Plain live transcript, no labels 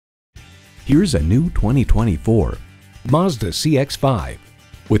Here's a new 2024 Mazda CX-5.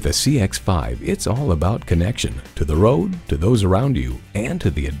 With the CX-5, it's all about connection to the road, to those around you, and to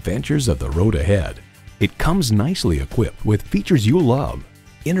the adventures of the road ahead. It comes nicely equipped with features you love: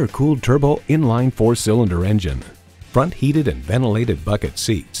 intercooled turbo inline 4-cylinder engine, front heated and ventilated bucket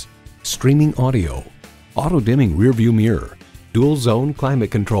seats, streaming audio, auto-dimming rearview mirror, dual zone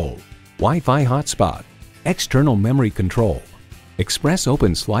climate control, Wi-Fi hotspot, external memory control, express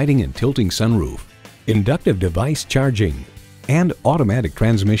open sliding and tilting sunroof, inductive device charging, and automatic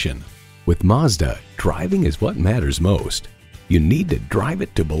transmission. With Mazda, driving is what matters most. You need to drive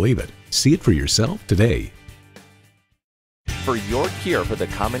it to believe it. See it for yourself today. For your cure for the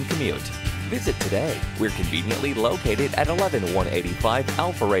common commute, visit today. We're conveniently located at 11185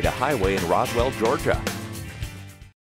 Alpharetta Highway in Roswell, Georgia.